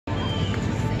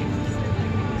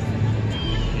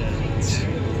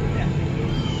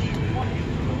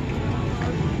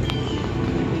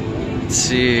Let's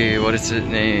see, what is it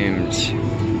named?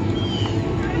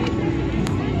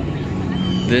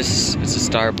 This is a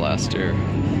Star Blaster.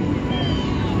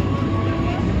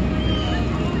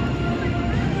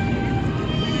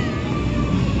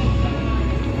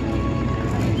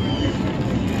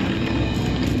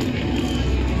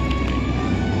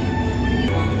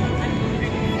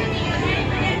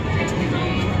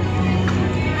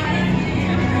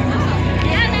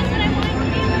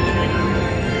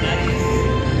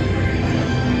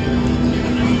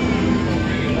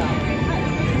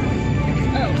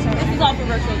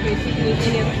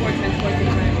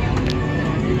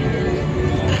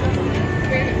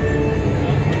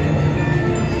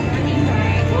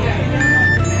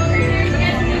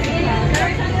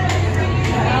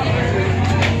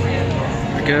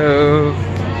 Go.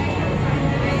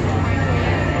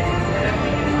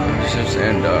 Wonders of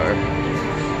Xandar.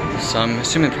 So I'm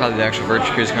assuming probably the actual Virtue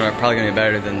Cube is probably going to be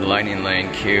better than the Lightning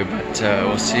Lane Cube, but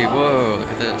we'll see. Whoa, look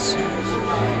at this.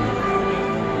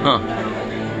 Huh.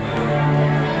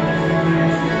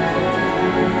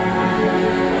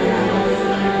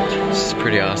 This is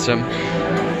pretty awesome.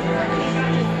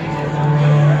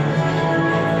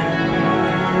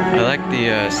 I like the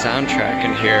soundtrack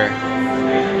in here.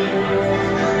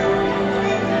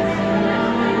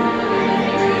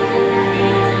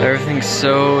 Everything's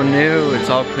so new, it's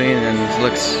all clean and it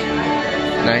looks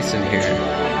nice in here.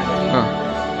 Huh.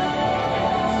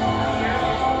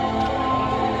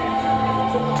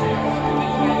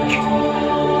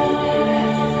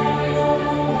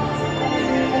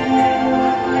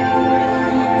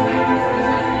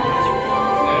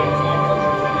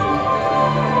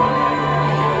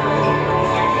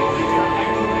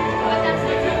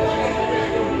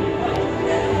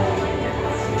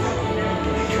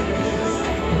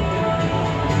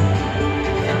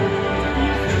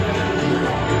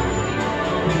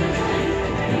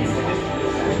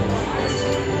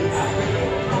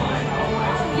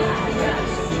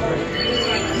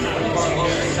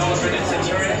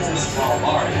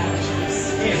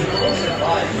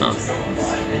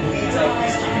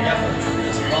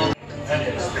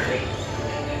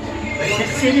 The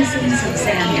citizens of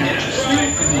Xandar.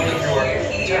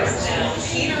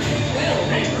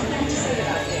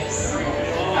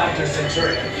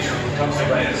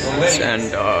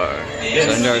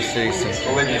 Xandar City Center.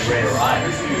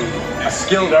 A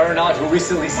skilled aeronaut who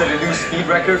recently set a new speed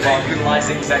record while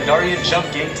utilizing Xandarian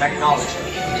jump gate technology.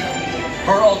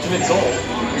 Her ultimate goal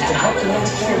is to help the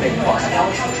next floor make cross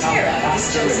galaxy travel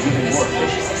faster and even more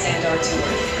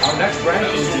efficient. Our next rank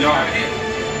is Denari.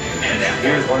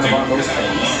 Here's one of our most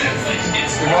famous.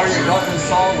 Denari's cousin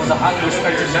Saul was a highly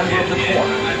respected member of the Corps.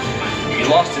 He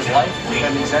lost his life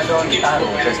defending Xandar in battle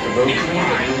against the road queen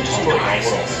that really destroyed our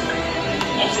world.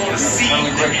 Also on seed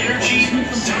and energy,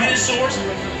 dinosaurs,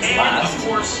 and of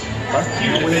course,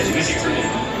 human physics.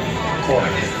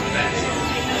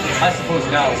 I suppose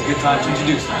now is a good time to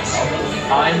introduce myself.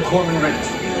 I'm Corman Ridley.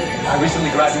 I recently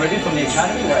graduated from the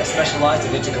Academy where I specialized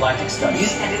in intergalactic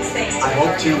studies. I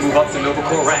hope to move up the Nova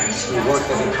Corps ranks through work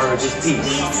that encourages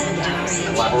peace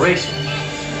and collaboration,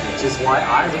 which is why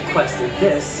I requested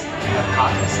this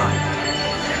EPCOT assignment.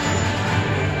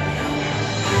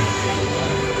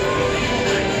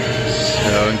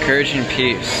 So, encouraging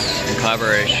peace and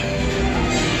collaboration.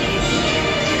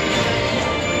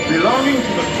 Belonging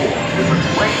to the Corps is a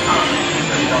great honor in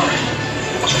Xandar.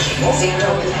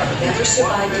 Xandar will have never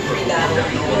survived a free battle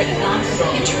were it not for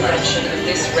the intervention of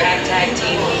this ragtag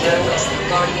team we know as the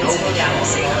Guardians of the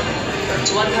Galaxy.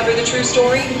 To uncover the true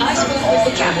story, I spoke with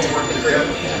the captain of the crew.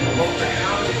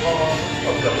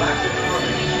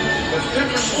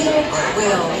 Peter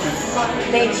Quill,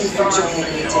 thank you for joining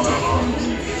me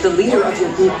today. The leader of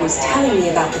your group was telling me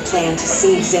about the plan to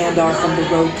save Xandar from the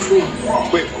Rogue Creed.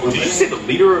 Wait, did you say the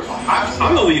leader?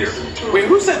 I'm the leader. Wait,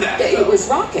 who said that? It was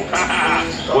Rocket.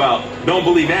 Well, don't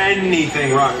believe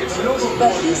anything Rocket says.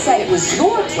 But he said it was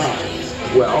your plan.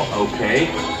 Well, okay.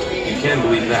 You can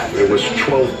believe that. It was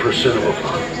 12% of a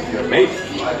plan. Maybe.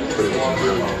 But it was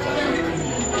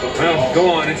brilliant. Well,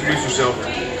 go on, introduce yourself.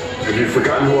 Have you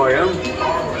forgotten who I am?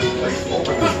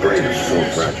 His brain is so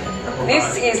fragile.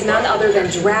 This is none other than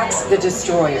Drax the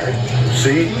Destroyer.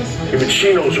 See? Even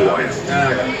she knows who I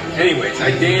am. Anyways,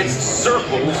 I danced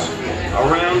circles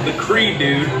around the Creed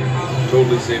dude.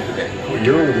 Totally saved the day. Well,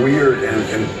 your weird and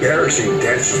embarrassing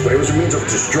dances, but it was a means of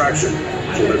distraction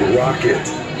so that Rocket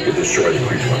could destroy the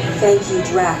creature. Thank you,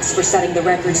 Drax, for setting the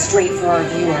record straight for our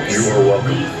viewers. You are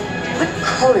welcome. What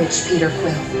courage, Peter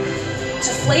Quill.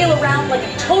 to flail around like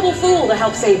a total fool to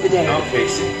help save the day. Okay,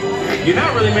 see, you're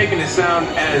not really making it sound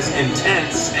as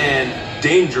intense and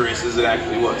dangerous as it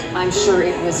actually was. I'm sure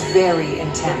it was very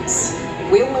intense.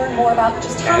 We'll learn more about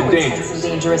just how intense and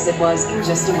dangerous it was in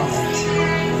just a moment.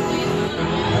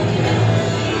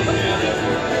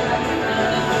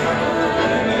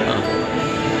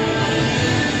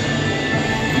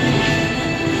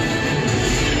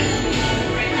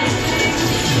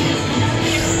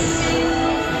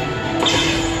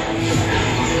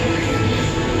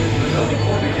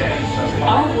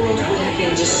 Our world would have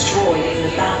been destroyed in the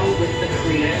battle with the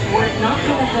Kree were it not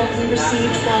for the help we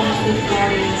received from the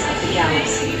Guardians of the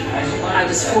Galaxy. I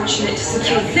was fortunate to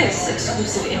secure this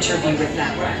exclusive interview with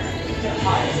them.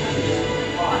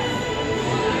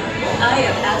 I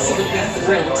am absolutely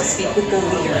thrilled to speak with the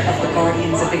leader of the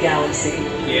Guardians of the Galaxy.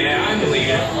 Yeah, I'm the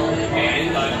leader.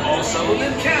 And I'm also the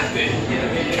captain.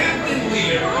 Captain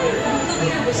Leader. The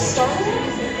leader was Star-Lord?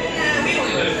 Yeah, we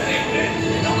only let him think that.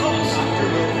 Don't call him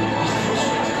Star-Lord.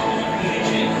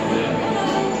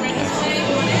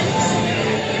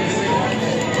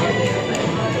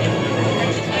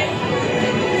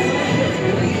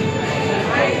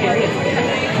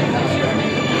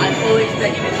 I fully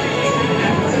expect you to.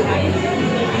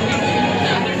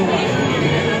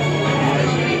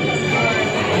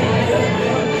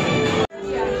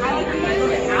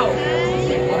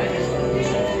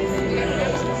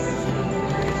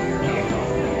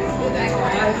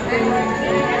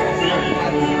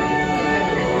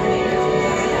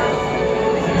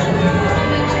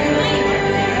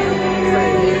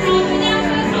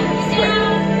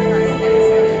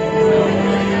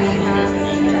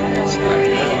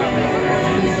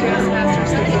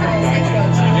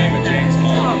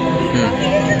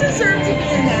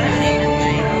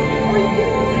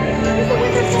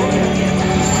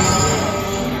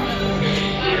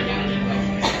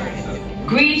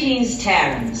 Greetings,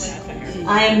 Terrans.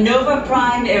 I am Nova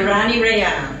Prime Irani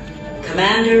Rayan,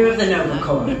 commander of the Nova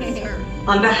Corps.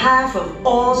 On behalf of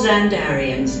all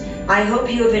Xandarians, I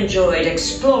hope you have enjoyed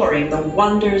exploring the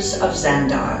wonders of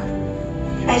Xandar.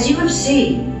 As you have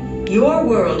seen, your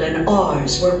world and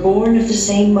ours were born of the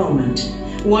same moment,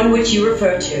 one which you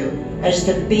refer to as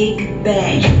the Big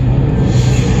Bang.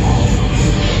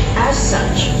 As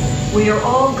such, we are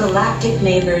all galactic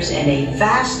neighbors in a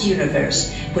vast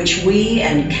universe which we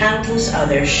and countless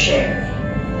others share.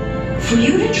 For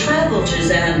you to travel to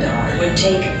Xandar would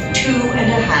take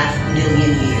 2.5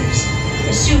 million years,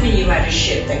 assuming you had a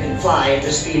ship that could fly at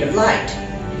the speed of light.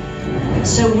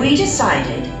 So we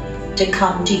decided to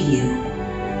come to you.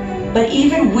 But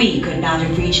even we could not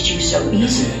have reached you so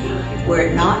easily were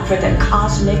it not for the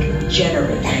Cosmic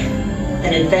Generator,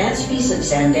 an advanced piece of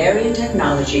Xandarian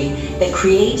technology that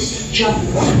creates jump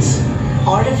points,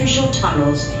 artificial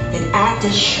tunnels that act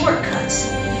as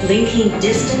shortcuts, linking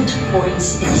distant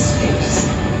points in space.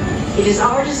 It is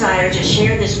our desire to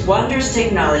share this wondrous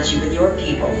technology with your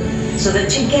people so that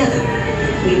together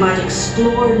we might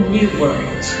explore new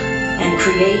worlds and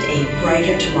create a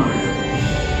brighter tomorrow.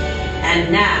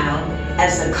 And now,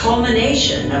 as the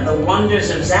culmination of the wonders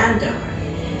of Xandar,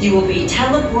 you will be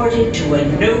teleported to a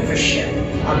Nova ship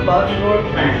above your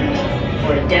planet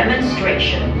for a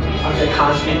demonstration of the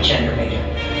Cosmic Generator.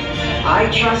 I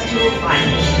trust you will find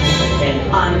it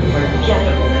an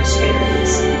unforgettable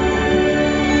experience.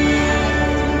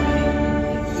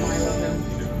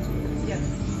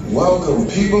 Welcome,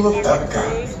 people of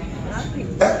EPCOT.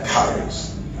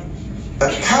 EPCOTers.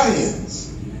 EPCOTians.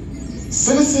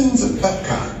 Citizens of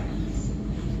EPCOT.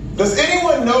 Does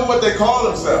anyone know what they call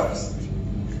themselves?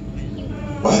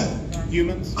 What?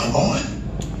 Humans. I'm on.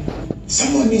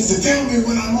 Someone needs to tell me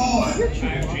when I'm on.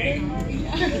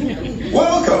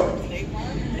 Welcome,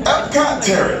 EPCOT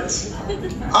Terrans.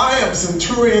 I am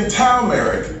Centurion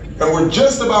Talmeric, and we're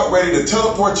just about ready to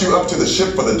teleport you up to the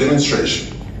ship for the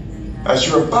demonstration. As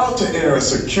you're about to enter a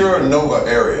secure Nova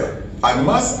area, I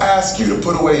must ask you to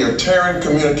put away your Terran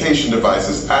communication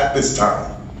devices at this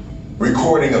time.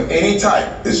 Recording of any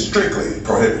type is strictly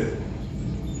prohibited.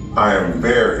 I am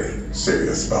very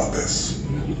serious about this.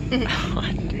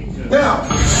 Now,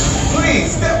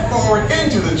 please step forward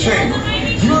into the chamber.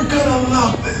 You're gonna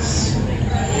love this.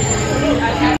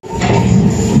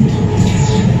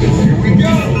 Here we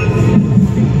go.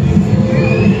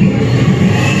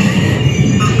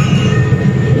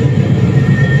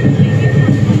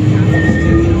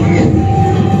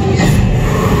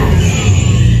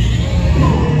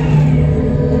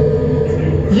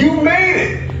 You made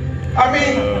it. I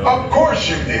mean, of course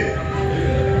you did.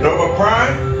 Nova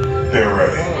Prime, they're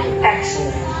ready.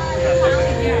 Excellent.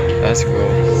 That's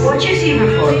cool. What you see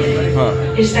before you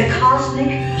is the Cosmic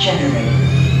Generator.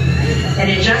 And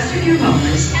in just a few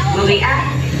moments, we'll be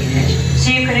activating it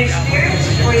so you can experience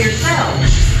it for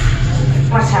yourselves.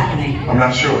 What's happening? I'm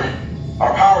not sure.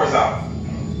 Our power's out.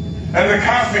 And the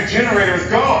cosmic generator is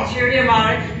gone. Interior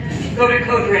Monarch, go to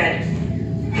Code Red.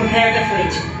 Prepare the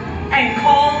fleet. And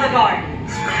call the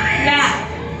Guardians. Now!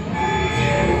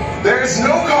 There's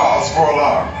no cause for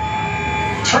alarm.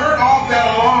 Turn off that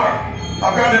alarm.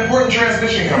 I've got an important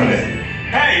transmission coming in.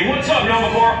 Hey, what's up,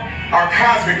 Novacore? Our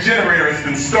cosmic generator has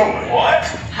been stolen. What?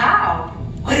 How?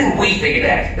 Why didn't we think of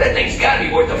that? That thing's gotta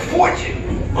be worth a fortune.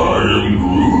 I am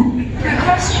Groot. Good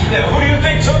question. Yeah, who do you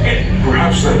think took it?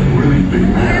 Perhaps that really big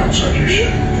man outside your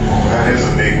ship. Oh, that is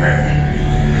a big man.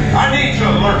 I need to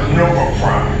alert Nova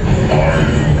Prime. I've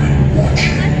been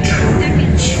watching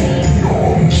Terrans for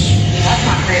eons. That's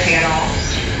not creepy at all.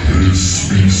 This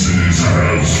species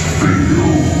has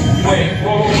failed. Wait,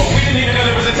 whoa, we didn't even know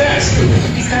there was a test.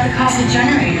 He's got a cosmic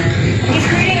generator. He's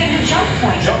creating a new jump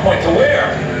point. Jump point to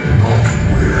where? Not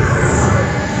where.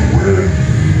 When.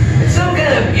 It's some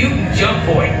kind of mutant jump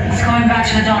point. It's going back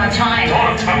to the dawn of time.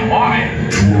 Dawn of time, why?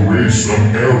 To erase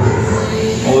an error.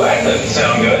 Well, that doesn't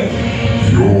sound good.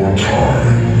 Your time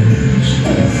is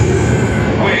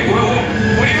over. Wait,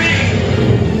 what do you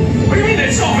mean? What do you mean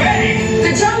that's so vague?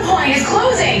 The jump point is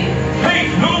closing.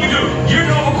 Hey, Novadude, you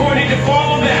Novacore need to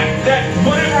follow that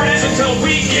whatever it is until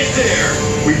we get there.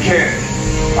 We can't.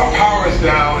 Our power is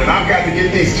down, and I've got to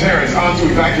get these Terrans onto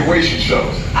evacuation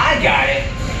shuttles. I got it.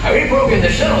 I reprogrammed the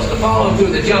shuttles to follow them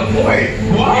through the jump point. Wait,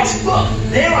 what? Look,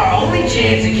 they're our only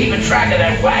chance of keeping track of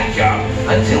that whack job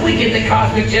until we get the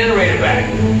cosmic generator back.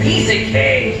 Piece of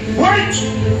cake. What?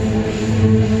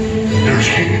 There's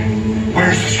King.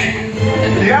 Where's this King?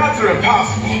 The odds are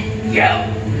impossible, Yeah.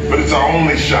 but it's our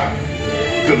only shot.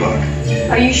 Good luck.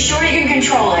 Are you sure you can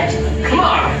control it? Come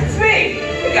on, it's me.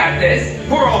 We got this.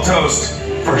 We're all toast.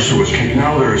 First it was King,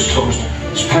 now there is toast.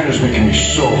 This planet is making me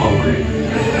so hungry.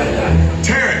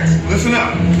 Terrans, listen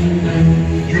up.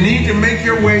 You need to make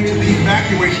your way to the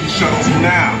evacuation shuttles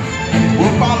now.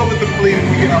 We'll follow with the fleet if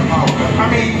we get our power back. I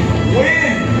mean,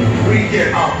 when we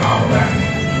get our power back.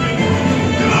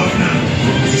 Enough now.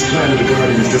 This planet of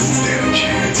Guardians doesn't stand a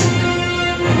chance.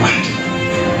 What?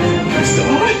 I'm still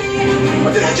on?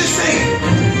 What did I just say?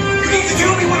 You need to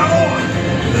tell me what I'm on.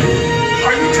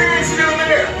 Are you Terrans still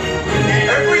there?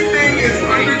 Everything is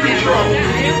under control.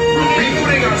 We're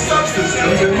rebooting our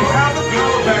subsystems and we'll have the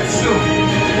power back soon.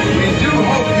 We do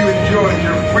hope you enjoyed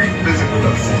your brief visit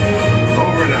with us.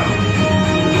 Over and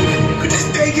out. Could this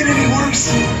day get any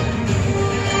worse?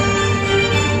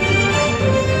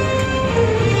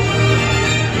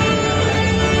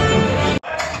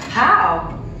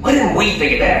 How? Why didn't we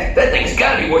think of that? That thing's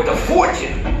gotta be worth a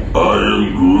fortune. I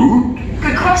am Groot.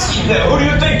 Good question. Yeah, who do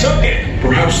you think took it?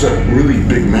 Perhaps that really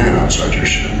big man outside your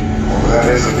ship. Oh, that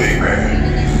is a big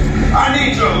man. I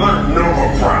need to alert Nova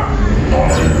Prime.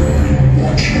 I've been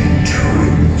watching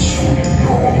Terrans for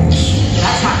eons.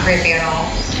 That's not creepy at all.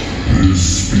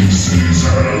 This species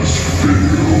has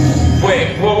failed.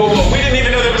 Wait, whoa, we didn't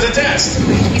even know there was a test.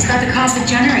 He's got the cosmic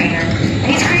generator.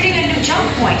 He's creating a new jump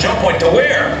point. Jump point to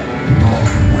where? Not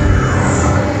where.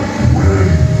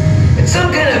 When. It's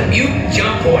some kind of mutant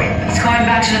jump point. It's going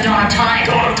back to the dawn of time.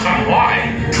 Dawn of time, why?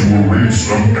 To erase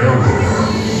an error.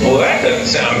 Well, that doesn't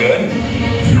sound good.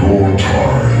 Your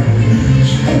time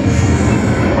is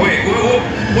over. Wait,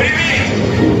 what do you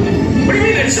mean? What do you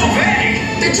mean it's so vague?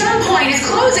 The jump point is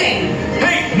closing.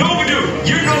 Hey, Novadude,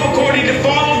 you Novacore need to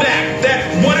follow that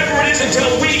whatever it is until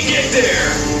we get there.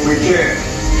 We can't.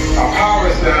 Our power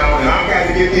is down, and I've got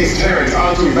to get these Terrans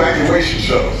onto evacuation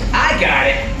shuttles. I got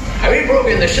it. I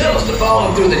reprogrammed the shuttles to follow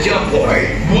them through the jump point.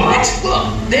 Wait, what?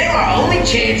 Look, they're our only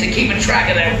chance of keeping track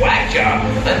of that whack job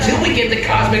until we get the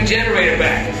cosmic generator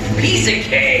back. Piece of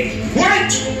cake. What?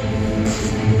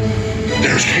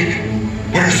 There's King.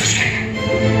 Where's this King?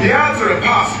 The odds are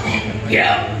impossible,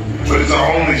 Yeah. but it's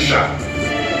our only shot.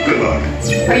 Good luck.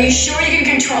 Are you sure you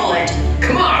can control it?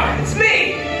 Come on, it's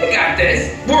me. We got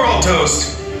this. We're all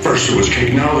toast. First it was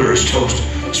cake, now there is toast.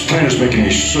 This planet is making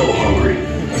me so hungry.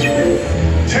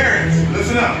 Terrans,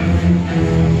 listen up.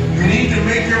 You need to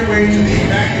make your way to the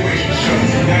evacuation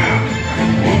shuttles now.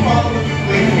 We'll follow with the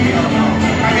fleet when we get our power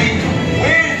back. I mean,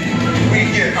 when we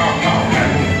get our power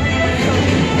back.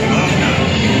 Oh no,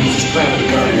 this planet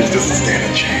of Guardians doesn't stand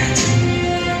a chance.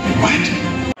 What?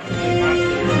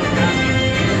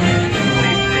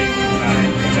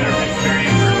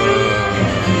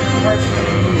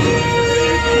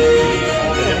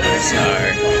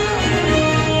 Sorry.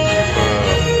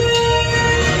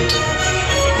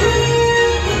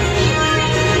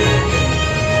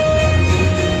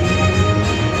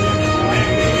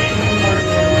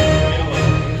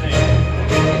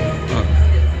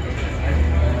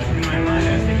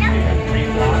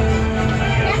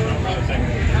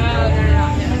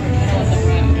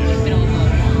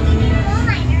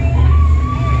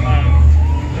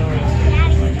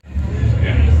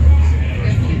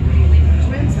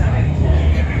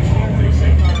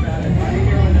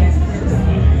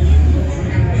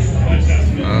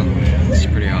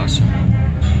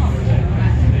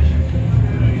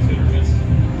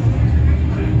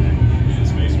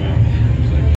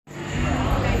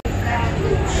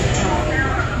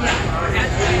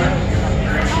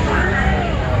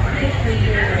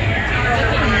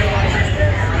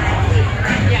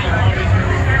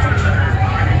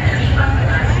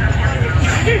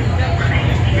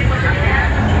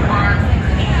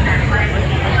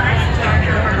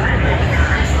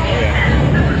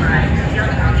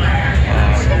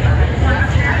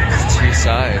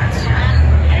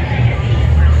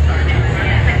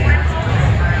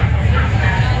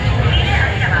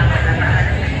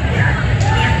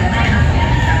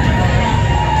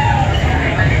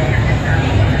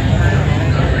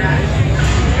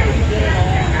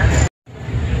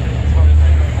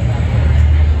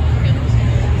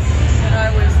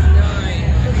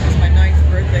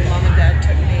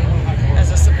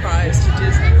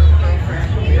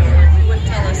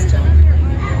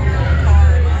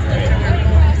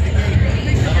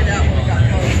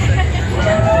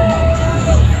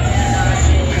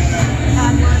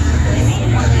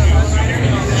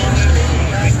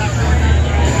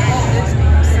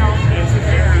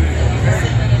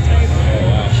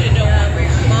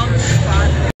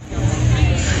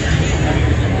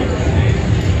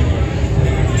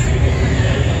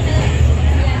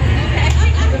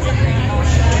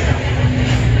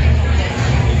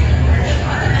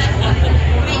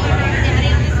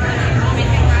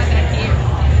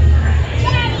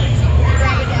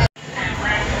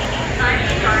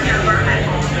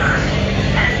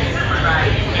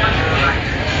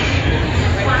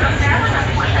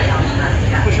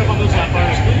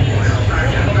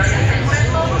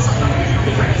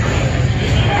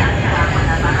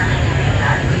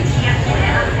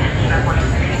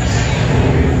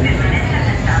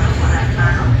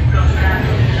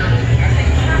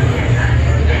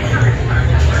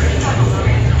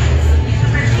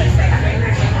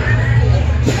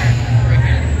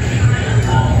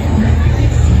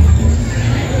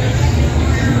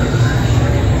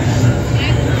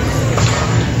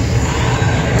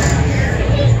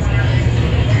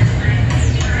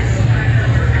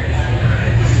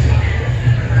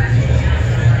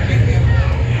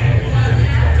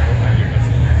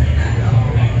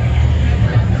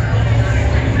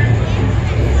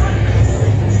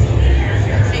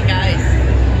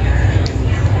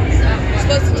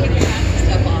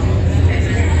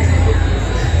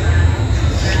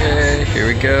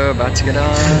 about to get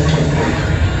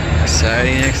on.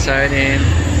 Exciting, exciting.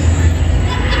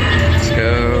 Let's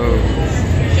go.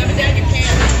 Shove it down your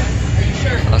pants. Are you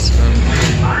sure? Awesome.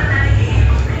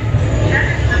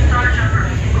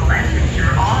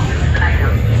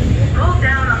 Roll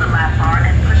down on the lap bar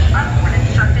and push up when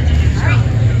instructed to do so.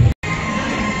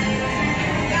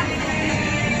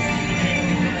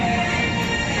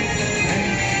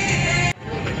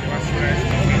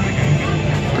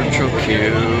 Virtual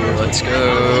queue, let's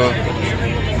go.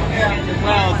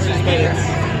 Well, it's just that it's.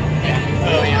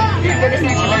 Oh, yeah.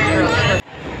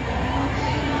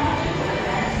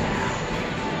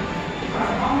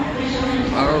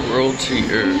 Our world to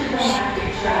yours.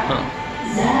 Huh.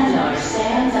 Xandar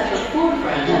stands at the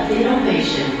forefront of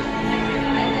innovation.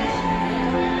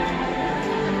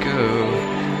 Go.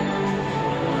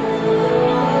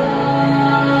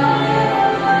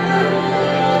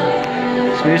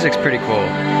 This music's pretty cool.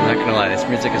 I'm not gonna lie, this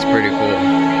music is pretty cool.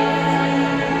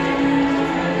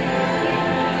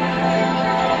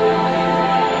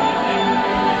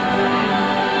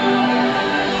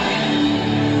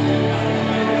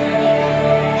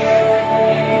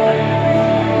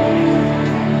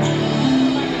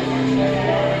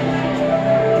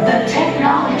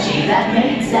 That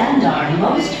made Xandar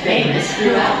most famous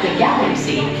throughout the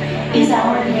galaxy is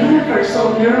our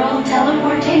universal neural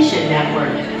teleportation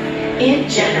network. It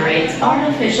generates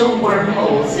artificial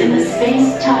wormholes in the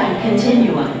space-time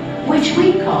continuum, which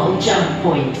we call jump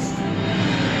points.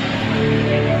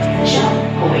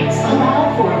 Jump points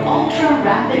allow for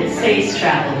ultra-rapid space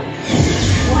travel,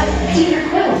 what Peter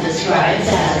Quill describes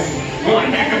as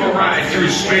one heck of a ride through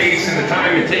space and the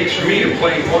time it takes for me to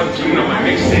play one tune on my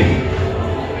mixtape.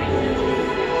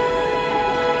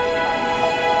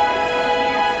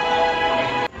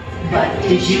 But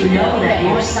did you know that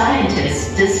your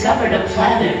scientists discovered a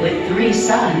planet with 3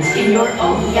 suns in your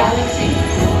own galaxy?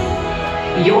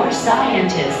 Your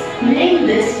scientists named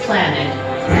this planet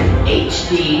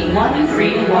HD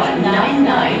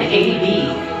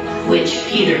 13199AB, which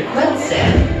Peter Quill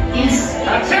said is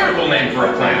a terrible name for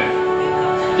a planet.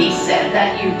 He said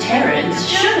that you Terrans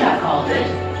should have called it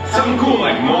something cool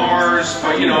like Mars,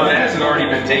 but you know, that hasn't already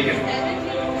been taken.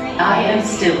 I am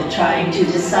still trying to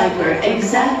decipher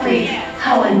exactly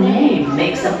how a name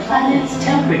makes a planet's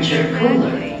temperature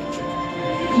cooler.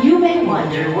 You may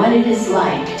wonder what it is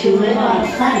like to live on a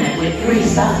planet with 3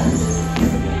 suns.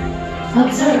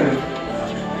 Observe.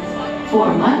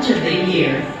 For much of the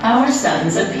year, our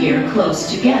suns appear close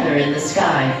together in the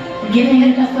sky, giving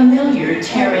it a familiar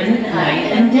Terran night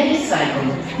and day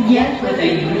cycle, yet with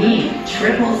a unique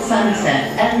triple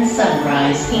sunset and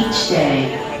sunrise each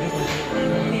day.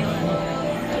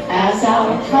 As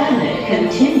our planet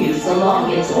continues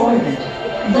along its orbit,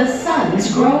 the suns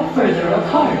grow further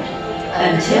apart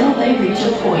until they reach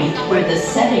a point where the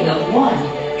setting of one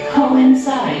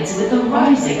coincides with the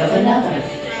rising of another.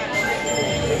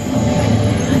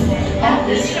 At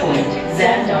this point,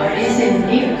 Xandar is in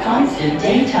near constant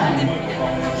daytime.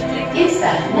 Is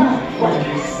that not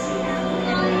wondrous?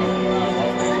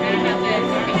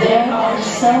 There are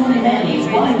so many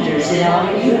wonders in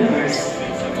our universe.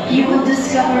 You will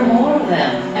discover more of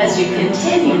them as you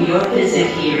continue your visit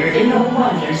here in the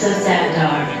Wonders of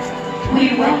Xandar.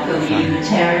 We welcome you,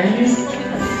 Terrans.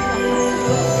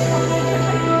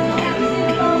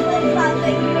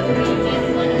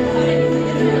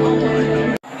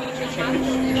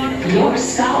 Your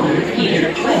scholar,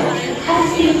 Peter Quill, has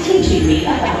been teaching me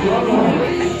about your world.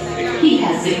 He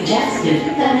has suggested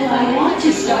that if I want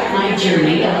to start my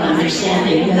journey of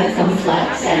understanding the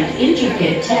complex and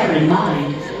intricate Terran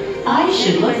mind, I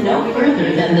should look no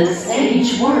further than the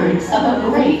sage words of a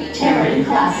great Terran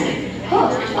classic,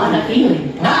 Hooked on a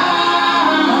Feeling. I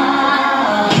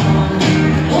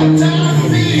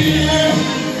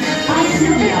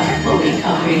still do not fully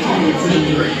comprehend its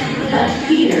meaning, but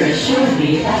Peter assured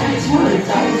me that its words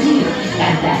are deep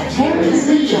and that Terrans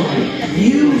enjoy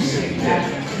music that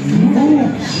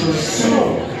moves your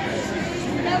soul.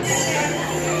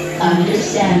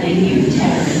 Understanding you,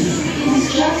 Terrans,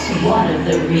 is just one of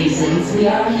the reasons we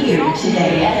are here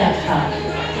today at EPCOT.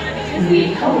 We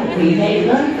hope we may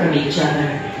learn from each other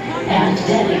and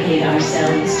dedicate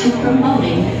ourselves to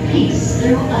promoting peace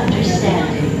through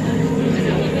understanding.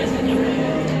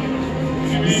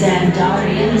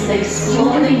 Xandarians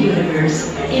explore the universe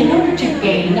in order to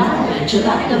gain knowledge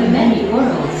about the many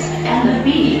worlds and the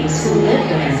beings who live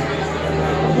there.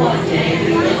 One day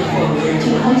we look forward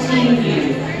to hosting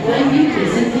you when you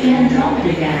visit the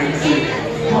Andromeda Galaxy,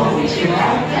 home to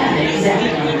our planet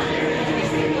Xandar.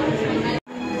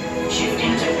 Shift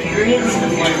into periods of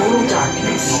total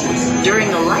darkness. During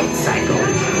the light cycle,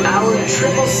 our trip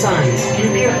multiple suns can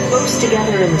appear close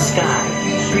together in the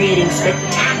sky, creating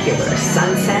spectacular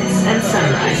sunsets and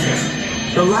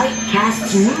sunrises. The light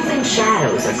casts moving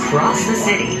shadows across the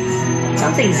city,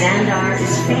 something Xandar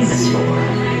is famous for.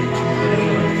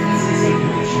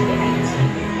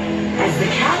 As the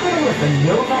capital of the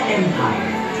Nova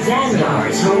Empire, Xandar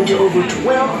is home to over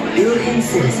 12 billion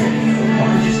citizens.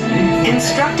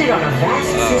 Constructed on a vast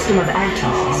system of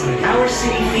atolls, our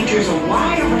city features a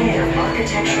wide array of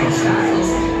architectural styles,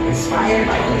 inspired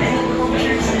by many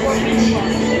cultures and species.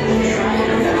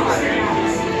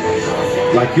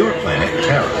 Like your planet,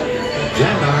 Terra,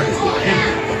 Xandar is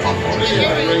dependent upon forest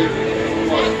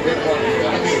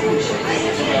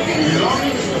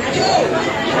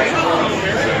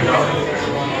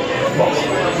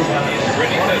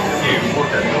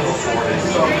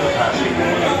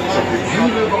You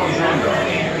live on Xandar.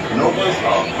 Nova's a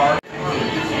part.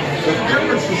 The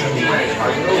differences in rank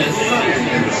are no studied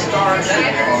in the stars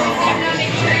sitting on our arms.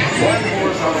 One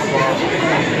pours out of our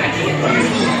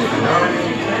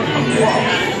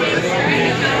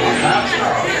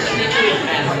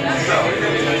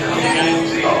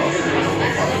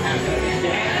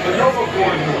the Nova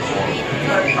Corps uniform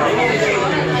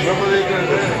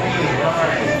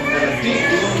and a deep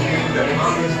blue hue that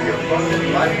honors the abundant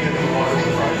life in the waters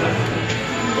of our planet.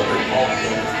 But it also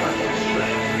reflects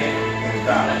strength. In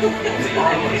battle, the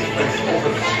armor is placed over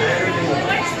the stairs and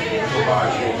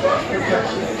provides robust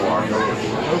protection for our Nova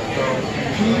Corps.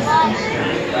 Peace and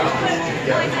spirit balanced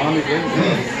together.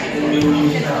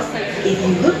 If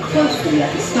you look closely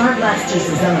at the Star Blaster's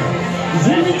design,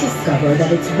 you may discover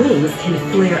that its wings can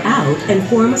flare out and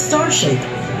form a star shape,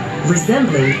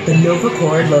 resembling the Nova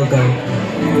Corps logo.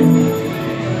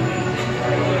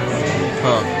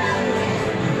 Huh.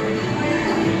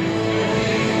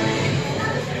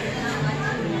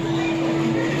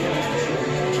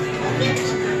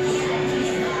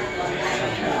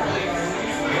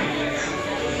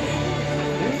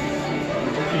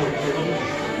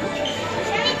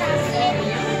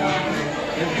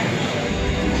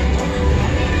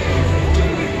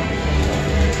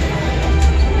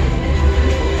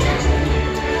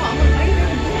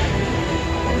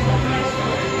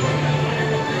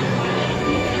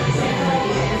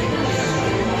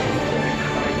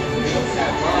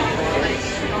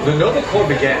 The Nova Corps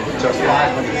began with just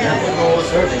 500 members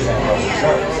serving Xandar's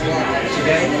reserves.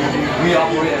 Today, we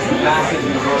operate as a massive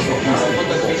universal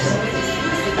peacekeeping force.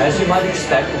 As you might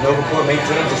expect, the Nova Corps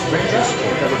maintains a strict dress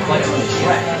code that reflects each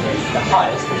rank, the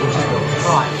highest of which is Nova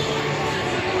Prime.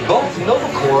 Both the Nova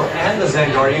Corps and the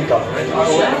Xandarian government are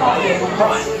led by Nova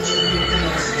Prime.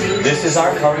 This is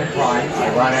our current Prime,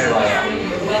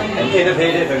 an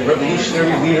innovative and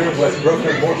revolutionary leader who has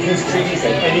brokered more peace treaties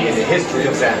than any in the history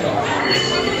of Xandar.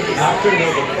 After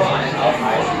Nova Prime, our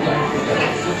highest rank is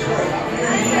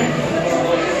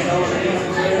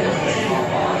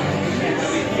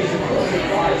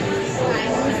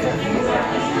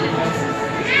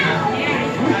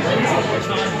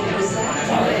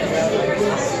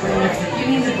You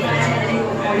mean the plan that they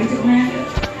were according to plan?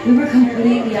 We were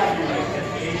completely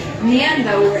outnumbered. In the end,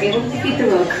 though, we were able to defeat the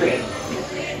road crew.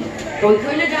 But we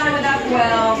couldn't have done it without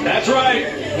Quill. That's right.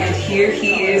 And here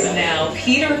he is now,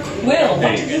 Peter Quill.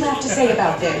 What do you have to say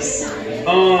about this?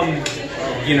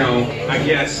 You know, I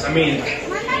guess, I mean,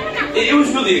 it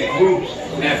was really a group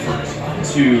effort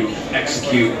to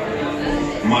execute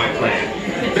my plan.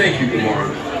 Thank you,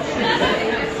 Gamora.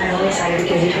 I'm really excited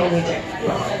because you told me to.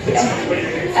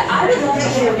 I would love to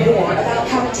hear more about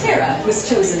how Terra was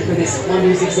chosen for this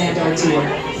Wonders of Xandar tour.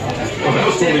 Well, that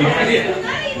was totally my idea.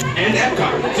 And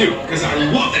EPCOT, too, because I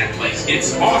love that place.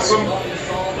 It's awesome.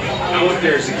 I went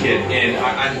there as a kid, and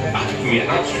I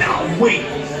cannot wait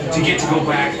to get to go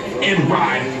back and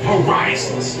ride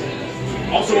Horizons.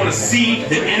 Also want to see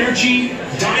the energy,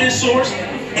 dinosaurs,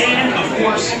 and, of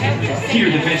course, hear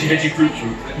the Veggie Fruit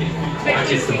Troop.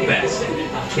 It's the best.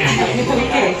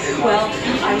 Okay, well,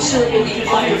 I'm sure it will be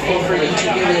wonderful for you to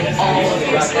relive all of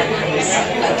those memories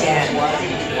again.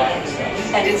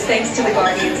 And it's thanks to the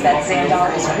Guardians that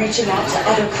Xandar is reaching out to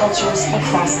other cultures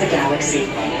across the galaxy.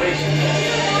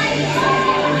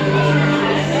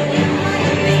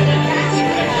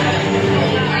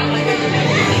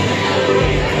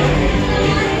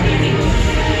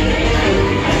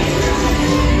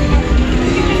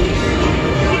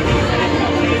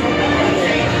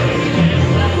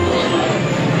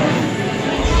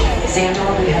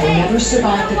 Xandar would have never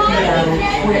survived the pre-battle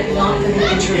were it not for the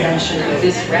intervention of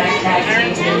this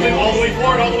ragtag team. All the way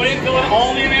forward, all the way, and filling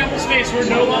all the available space. We're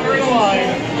no longer in a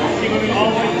line. Keep moving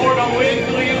all the way forward, all the way, and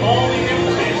filling in all the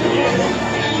available space.